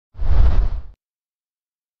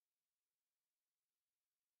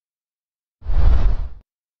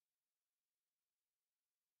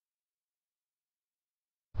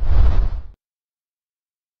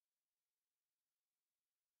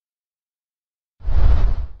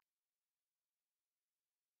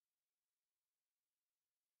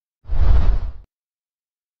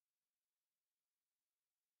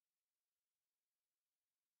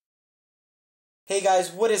Hey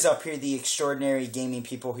guys, what is up here? The Extraordinary Gaming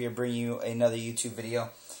People here bringing you another YouTube video.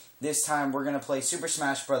 This time we're going to play Super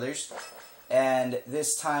Smash Brothers. And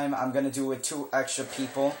this time I'm going to do it with two extra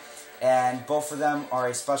people. And both of them are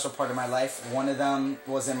a special part of my life. One of them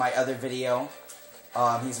was in my other video.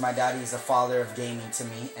 He's my dad, he's the father of gaming to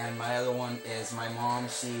me. And my other one is my mom.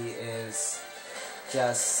 She is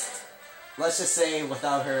just, let's just say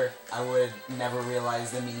without her, I would never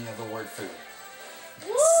realize the meaning of the word food.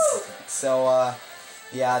 Woo! So,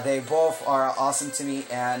 yeah, they both are awesome to me,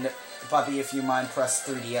 and Puppy, if you mind, press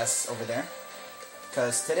 3DS over there.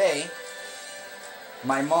 Because today,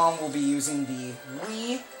 my mom will be using the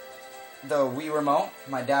Wii remote,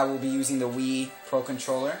 my dad will be using the Wii Pro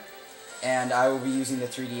Controller, and I will be using the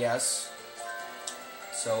 3DS.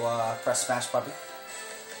 So, press Smash, Puppy.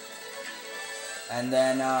 And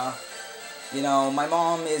then, you know, my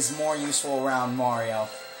mom is more useful around Mario.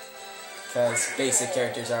 Because basic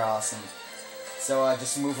characters are awesome. So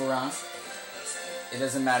just move around. It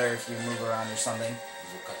doesn't matter if you move around or something.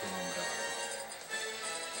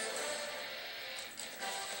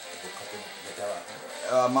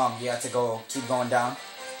 Mom, you have to keep going down.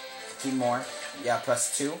 Keep more. Yeah,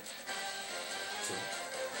 press 2.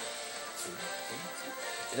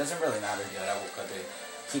 It doesn't really matter.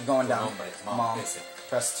 Keep going down. Mom,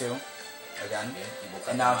 press 2. Again.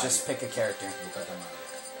 And now just pick a character.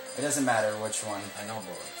 It doesn't matter which one. I know,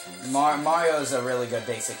 but Mario is a really good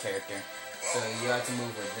basic character. So you have to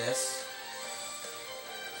move with this.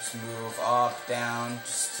 Just move up, down.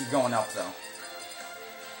 Just keep going up though.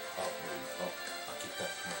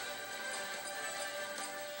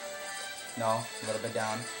 No, a little bit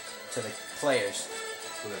down. To the players.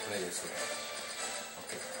 To the players, yeah.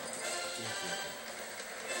 Okay.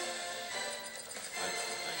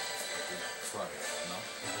 Suave, ¿no?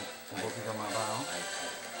 Un poquito más abajo.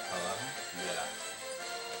 Abajo y de la.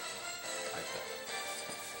 Ahí está.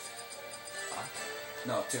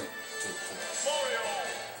 No, 2. 2.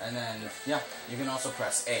 And then, yeah, you can also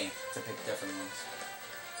press A to pick different ones.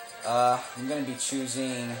 I'm gonna be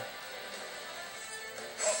choosing...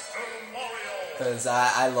 Because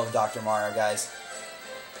I love Dr. Mario, guys.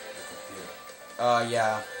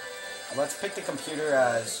 Yeah. Let's pick the computer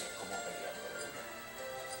as...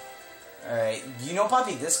 Alright, you know,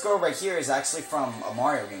 Poppy, this girl right here is actually from a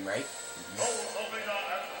Mario game, right?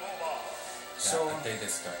 So... I take the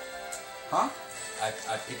start. Huh? I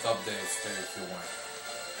pick up the stage if you want.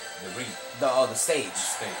 The ring. The stage. The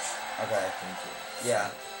stage. Okay. Thank you.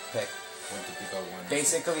 Yeah, pick. Want to pick up one.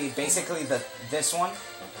 Basically this one.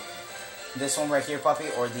 This one right here,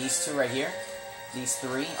 Puppy, or these two right here. These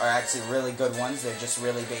three are actually really good ones. They're just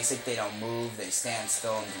really basic. They don't move. They stand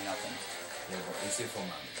still and do nothing. Yeah, but easy for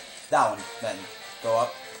mommy. That one, then. Go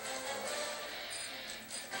up.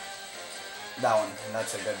 That one.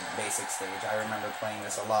 That's a good basic stage. I remember playing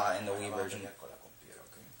this a lot in the Wii version.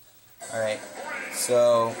 Alright.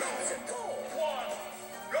 So...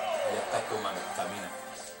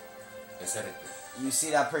 You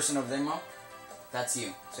see that person over there, Mom? That's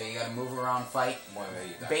you. So you gotta move around, fight.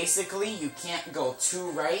 Basically, you can't go too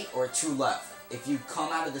right or too left. If you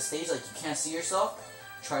come out of the stage like you can't see yourself,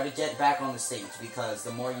 try to get back on the stage, because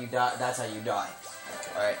the more you die, that's how you die.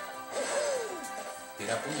 Alright.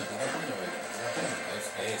 Tira puño, baby.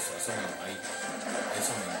 Eso mismo, ahí.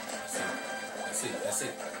 Eso mismo, that's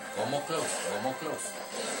it. Go more close.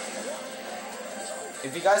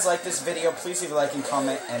 If you guys like this video, please leave a like and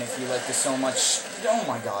comment, and if you like this so much, oh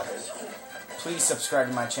my god, please subscribe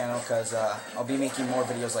to my channel, because I'll be making more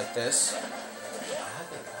videos like this.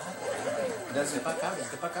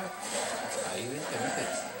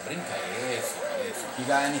 You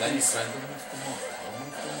got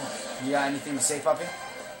anything to say, Puppy?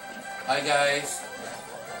 Hi guys.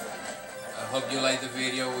 I hope you like the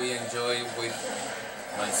video. We enjoy with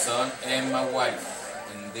my son and my wife.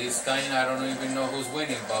 And this time I don't even know who's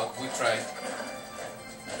winning, but we tried.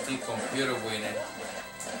 The computer winning.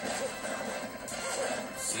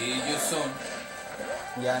 See you soon.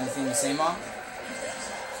 You got anything to say, Mom?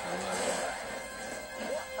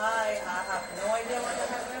 Hi, I have no idea what the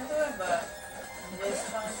heck I'm doing, but this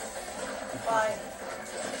time, bye.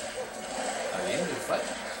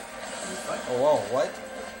 Oh, whoa, what?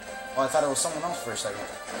 Oh, I thought it was someone else for a second.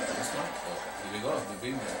 This one? Oh, here we go. You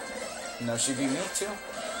beat me. No, she beat me too.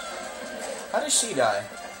 How did she die?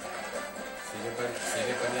 Sigue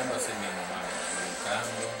peleando así mismo, mami.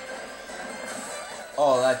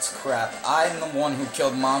 Oh, that's crap. I'm the one who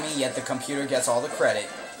killed Mommy, yet the computer gets all the credit.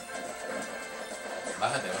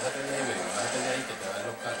 Bájate de ahí, baby. Bájate de ahí que te van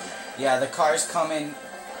los carros. Yeah, the cars come in.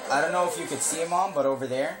 I don't know if you could see it, Mom, but over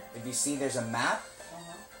there, if you see, there's a map.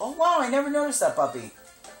 Oh, wow, I never noticed that, Puppy.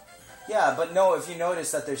 Yeah, but no, if you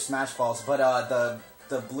notice that there's Smash Balls, but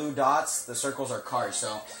the blue dots, the circles are cars,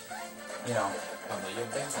 so, you know. Cuando ellos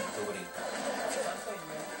vencen, tú brincas.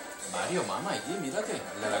 Mario, mamá, allí, mírate,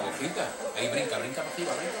 el de la gorrita. Ahí brinca, brinca para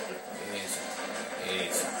arriba, brinca. Eso,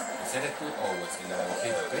 eso. Ese eres tú, Owens, el de la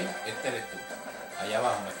gorrita, ¿ok? Este eres tú. Allá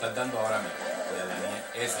abajo, me estás dando ahora mismo. De Daniel,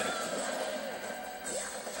 ese eres tú.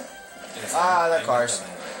 Ese, The ahí cars.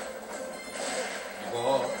 You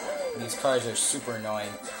go up. These cars are super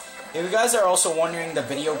annoying. If you guys are also wondering the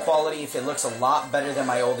video quality, if it looks a lot better than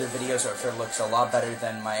my older videos or if it looks a lot better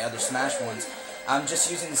than my other Smash ones, I'm just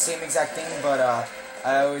using the same exact thing, but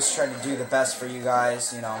I always try to do the best for you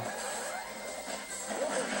guys, you know.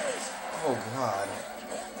 Oh god.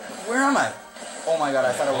 Where am I? Oh my god,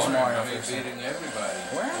 I thought it was Mario. I'm beating everybody.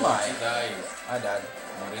 Where am I? You died. I died.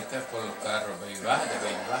 Moriste por el carro, baby. Bájate,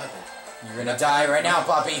 baby, bájate. You're gonna die right now,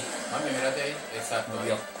 papi. Mami, mírate ahí. Exacto, Muy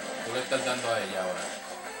ahí. bien. Tú le estás dando a ella ahora.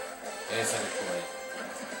 Ese eres tú ahí.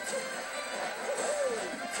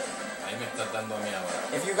 Ahí me estás dando a mí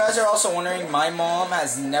ahora. If you guys are also wondering, my mom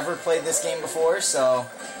has never played this game before, so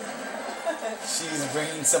she's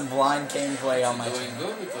bringing some blind gameplay on my Doing channel.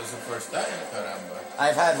 good because the first time, caramba.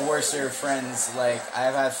 I've had worser friends. Like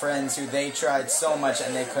I've had friends who they tried so much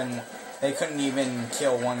and they couldn't even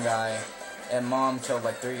kill one guy, and mom killed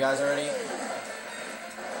like 3 guys already.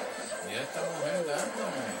 Y esta mujer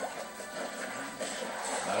dándome.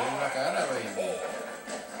 Dale en la cara, baby.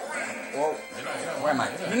 Whoa. Mira, mira, Where am I?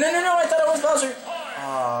 mira. No, I thought it was Bowser.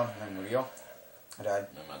 Me murió. I died.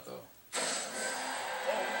 Me mató.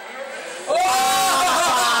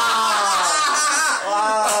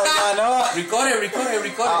 No.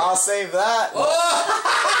 Record. I'll save that. Oh!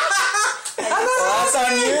 Well, that's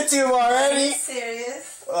on YouTube Are already. you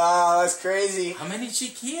serious? Wow, that's crazy. How many she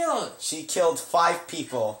killed? She killed 5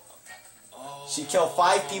 people. Oh. She killed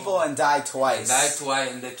 5 people and died twice. Died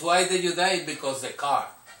twice, and the twice that you died because the car.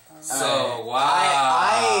 So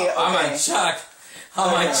wow, I'm in shock.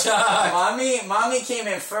 I'm in shock. Mommy came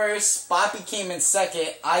in first, Papi came in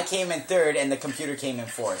second, I came in third, and the computer came in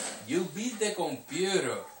fourth. You beat the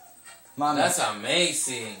computer. Mommy, That's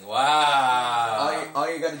amazing. Wow.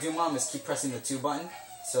 all you gotta do, Mom, is keep pressing the 2 button,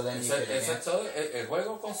 so then you Eso, can eso es advance. todo. El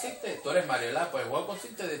juego consiste, tú eres Mariela, pues el juego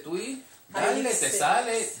consiste de tú ir, Are you dale, te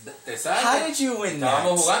serious? sale. How did you win that?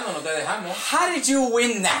 Estábamos jugando, no te dejamos. How did you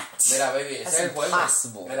win that? Mira, baby, ese That's es el juego.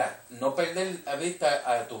 impossible. Mira, no perder la vista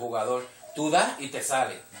a tu jugador. Tú das y te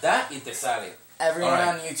sale. Da y te sale. Everyone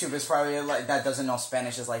Alright. on YouTube is probably like that doesn't know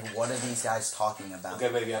Spanish is like, what are these guys talking about? Ok,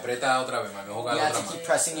 baby, aprieta otra vez, mami. Jugar You have otra to más. keep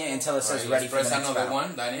pressing it until it says Alright, ready let's for the press next another round.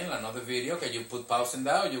 one, Daniel, another video. Can you put pause in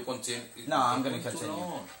that or you continue? No, I'm gonna Too continue.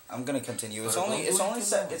 long. I'm gonna continue. It's Pero only don't it's do it only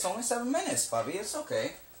too long. it's only 7 minutes, Papi. It's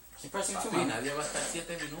okay. Keep pressing 2 Papi, minutes. nadie va a estar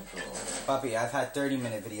 7 minutos. Papi, I've had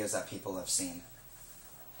 30-minute videos that people have seen.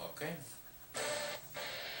 Okay.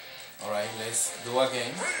 Alright, let's do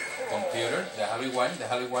again. Computer, déjalo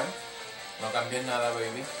igual. No cambies nada,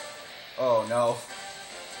 baby. Oh no,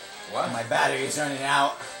 What? my battery's running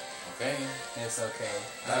out. Okay. It's okay.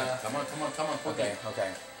 Dale, come on, quickly. Okay.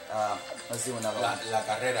 Let's do another La, one. la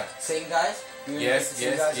carrera. Same guys? You gonna Yes, pick the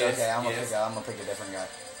same yes, guys? yes, Okay, I'm yes. gonna pick a different guy.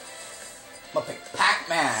 I'm gonna pick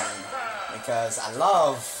Pac-Man because I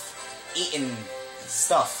love eating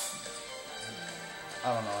stuff. I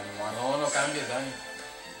don't know anymore. No cambies, Dani.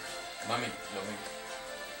 Mami, lo mismo.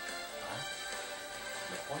 ¿Ah?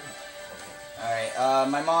 Los pollos. Okay. Alright,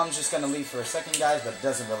 my mom's just gonna leave for a second, guys, but it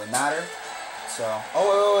doesn't really matter. So,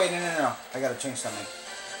 oh, wait, no. I gotta change something.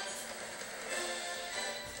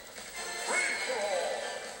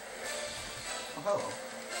 Oh, hello.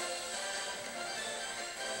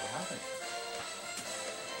 What happened?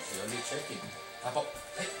 You're only checking. Apo,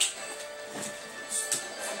 hey.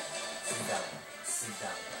 Sit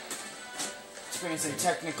down. Experiencing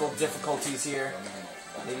technical difficulties here,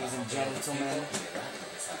 ladies and gentlemen.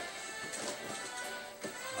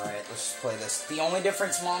 Alright, let's just play this. The only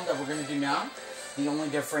difference, Mom, that we're gonna do now, the only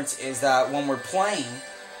difference is that when we're playing,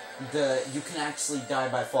 you can actually die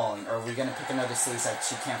by falling, or we're gonna pick another stage that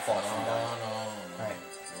she can't fall from. No. Alright.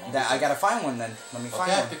 That I gotta find one then. Let me find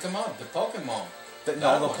Okay, one. pick him up. The Pokemon. No,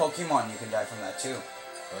 that the one. Pokemon, you can die from that too.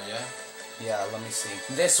 Oh yeah. Yeah, let me see.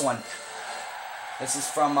 This one. This is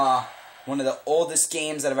from one of the oldest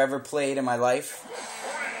games that I've ever played in my life.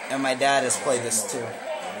 And my dad has played this too.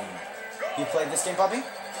 You played this game, Papi?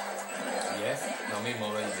 Yes, lo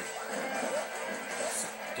mismo, baby.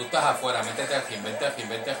 Tú estás afuera, métete al fin, vente al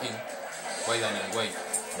fin. Güey, Daniel, güey.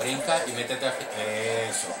 Brinca y métete al fin.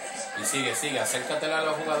 Eso. Y sigue, acércatela a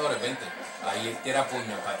los jugadores, vente. Ahí tira puño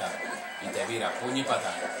y patada. Y te vira, puño y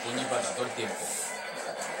patada todo el tiempo.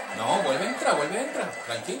 No, vuelve a entrar,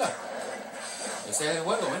 tranquila. Ese es el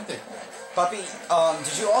juego, vente. Puppy,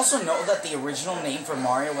 did you also know that the original name for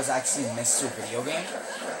Mario was actually Mr. Video Game?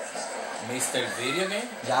 Mr. Video Game?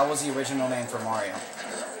 That was the original name for Mario.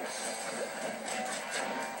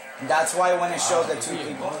 That's why when it showed the two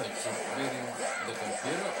people... The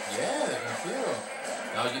computer? Yeah, the computer.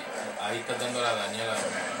 Now ahí está dando la Daniela.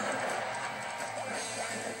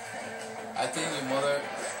 I think your mother,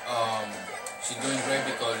 she's doing great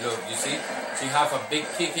because look, you see, she have a big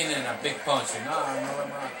kicking and a big punch. No, no,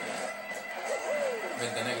 no.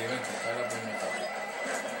 Vente, Negri, vente.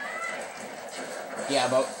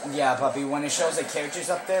 Yeah, puppy, when it shows the characters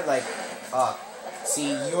up there, like,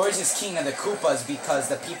 see, yours is King of the Koopas because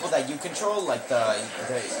the people that you control, like the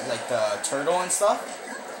turtle and stuff,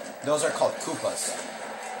 those are called Koopas.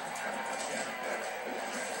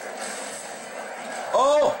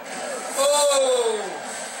 Oh! Oh!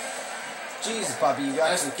 Jesus, puppy, you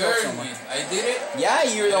actually killed someone. I did it? Yeah,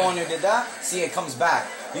 you're the one who did that. See, it comes back.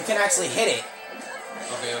 You can actually hit it.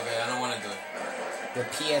 Okay, I don't want to do it. The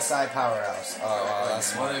PSI powerhouse. Oh,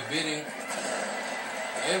 that's smart. Mother beating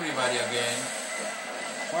everybody again.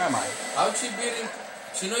 Where am I? How she beating?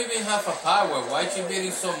 She don't even have a power. Why she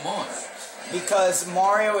beating so much? Because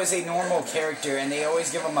Mario is a normal character, and they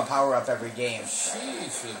always give him a power up every game.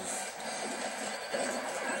 Jesus.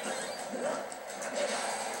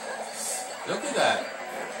 Look at that.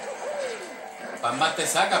 Palma te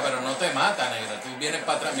saca, pero no te mata, negra. Tú vienes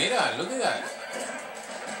para atrás. Mira, look at that.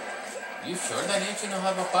 You sure that Nietzsche don't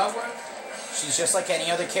have a power? She's just like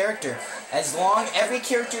any other character. As long, every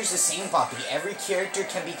character is the same, Poppy. Every character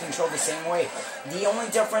can be controlled the same way. The only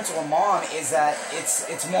difference with Mom is that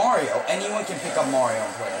it's Mario. Anyone can pick up Mario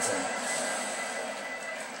and play as him.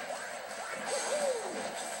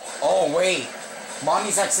 Oh wait,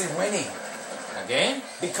 Mommy's actually winning. Again?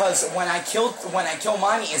 Because when I killed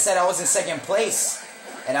Mommy, it said I was in second place.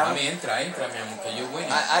 And I Mommy, entra, mi amor, que you're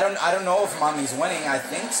winning. I don't know if Mommy's winning. I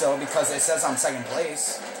think so because it says I'm second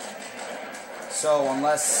place. So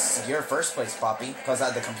unless you're first place, Poppy, because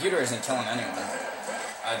the computer isn't killing anyone.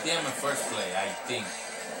 I think I'm in first place. I think.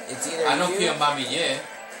 It's either I don't you. kill Mommy yet.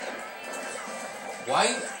 Why?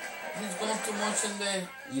 He's going too much in there.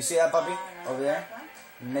 You see that, Poppy, over there?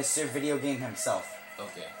 Mr. Video Game himself.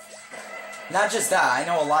 Okay. Not just that. I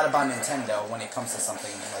know a lot about Nintendo when it comes to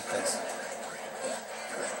something like this.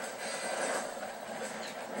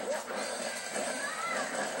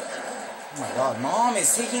 Oh my God, Mom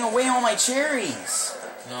is taking away all my cherries.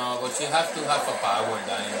 No, but she has to have a power,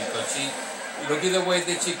 Danny, because she... Look at the way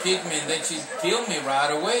that she kicked me and then she killed me right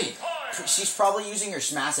away. She's probably using her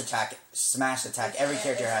smash attack. Smash attack. Every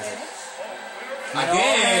character has it.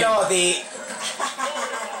 Again? No,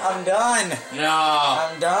 I'm done. No.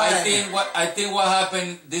 I'm done. I think what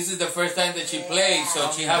happened, this is the first time that she played, so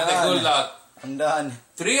she have the good luck. I'm done.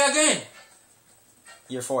 3 again?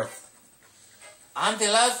 You're fourth. I'm the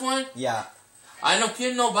last one? Yeah. I don't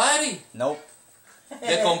kill nobody. Nope.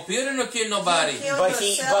 The computer don't kill nobody.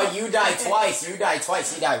 But you died twice. You died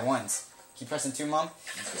twice. He died once. Keep pressing 2, Mom.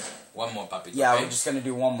 Okay. One more, papi. Yeah, okay? we're just gonna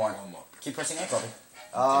do one more. One more. Keep pressing A, Papi.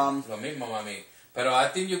 Lo mismo, mami. Pero I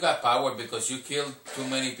think you got power because you killed too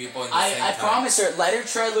many people in the same time. I promise her, let her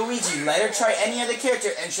try Luigi, let her try any other character,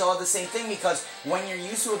 and she'll have the same thing because when you're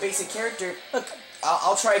used to a basic character, look,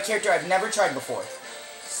 I'll try a character I've never tried before.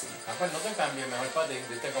 Sí. Ah, pues no te cambies, mejor para ti.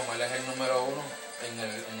 Viste como él es el número 1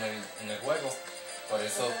 en el juego. Por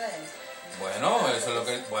eso, bueno, eso es lo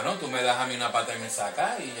que... Bueno, tú me das a mí una pata y me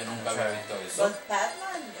sacas y yo nunca había visto eso. But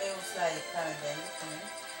Batman, it was like kind of dangerous to me.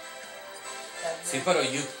 Sí, pero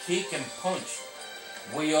you kick and punch.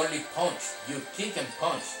 We only punch. You kick and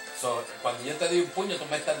punch. So, cuando yo te doy un puño, tú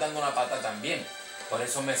me estás dando una pata también. Por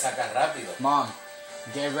eso me sacas rápido. Mom,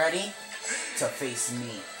 get ready to face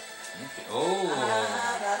me. Okay. Oh,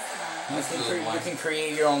 that's nice. You can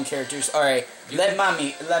create your own characters. All right, let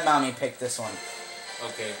mommy pick this one.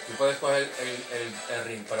 Okay, tú puedes coger el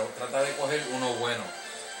ring, pero trata de coger uno bueno.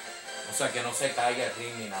 O sea, que no se caiga el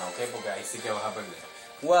ring ni nada, ¿ok? Porque ahí sí que vas a perder.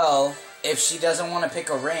 Well, if she doesn't want to pick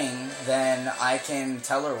a ring, then I can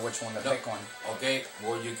tell her which one to pick one. Okay,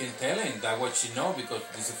 well, you can tell her that what she know because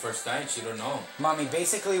this is the first time she don't know. Mommy,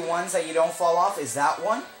 basically ones that you don't fall off is that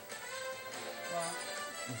one,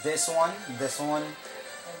 this one. Okay.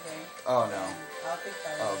 Oh no. I'll pick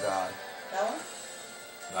that Oh one. God. That one?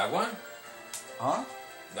 That one? Huh?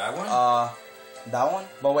 That one? That one?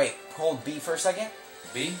 But wait, hold B for a second.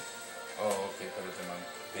 B? Oh, okay, espérate, man.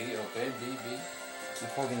 B, okay, B. Keep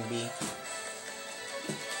holding B.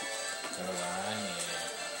 Se lo dañe.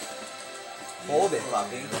 Hold it,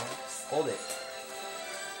 papi. Hold it.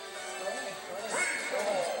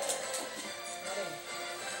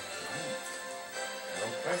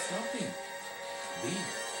 Don't press nothing. B.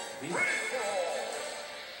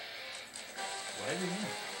 do you mean?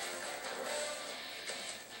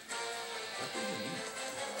 What do you mean?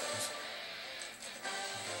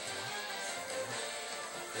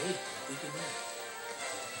 Hey, what do you mean?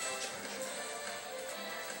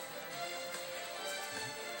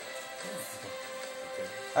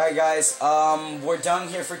 Alright guys, we're done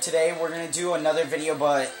here for today. We're going to do another video,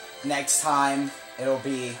 but next time it'll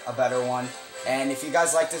be a better one. And if you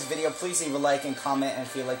guys like this video, please leave a like and comment. And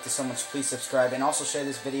if you like this so much, please subscribe. And also share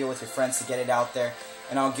this video with your friends to get it out there.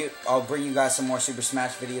 And I'll bring you guys some more Super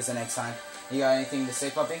Smash videos the next time. You got anything to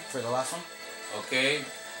say, puppy, for the last one? Okay,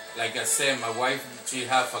 like I said, my wife, she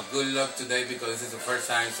have a good luck today because this is the first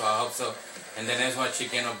time, so I hope so. And the next one, she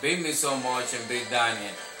cannot beat me so much and beat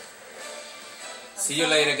Daniel. See you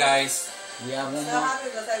later, guys. Yeah, one I'm so more. happy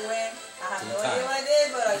because I win. I have no Two idea times. what I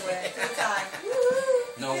did, but I win 2 times.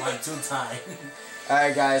 Woo! No one 2 times.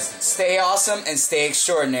 Alright guys, stay awesome and stay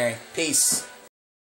extraordinary. Peace.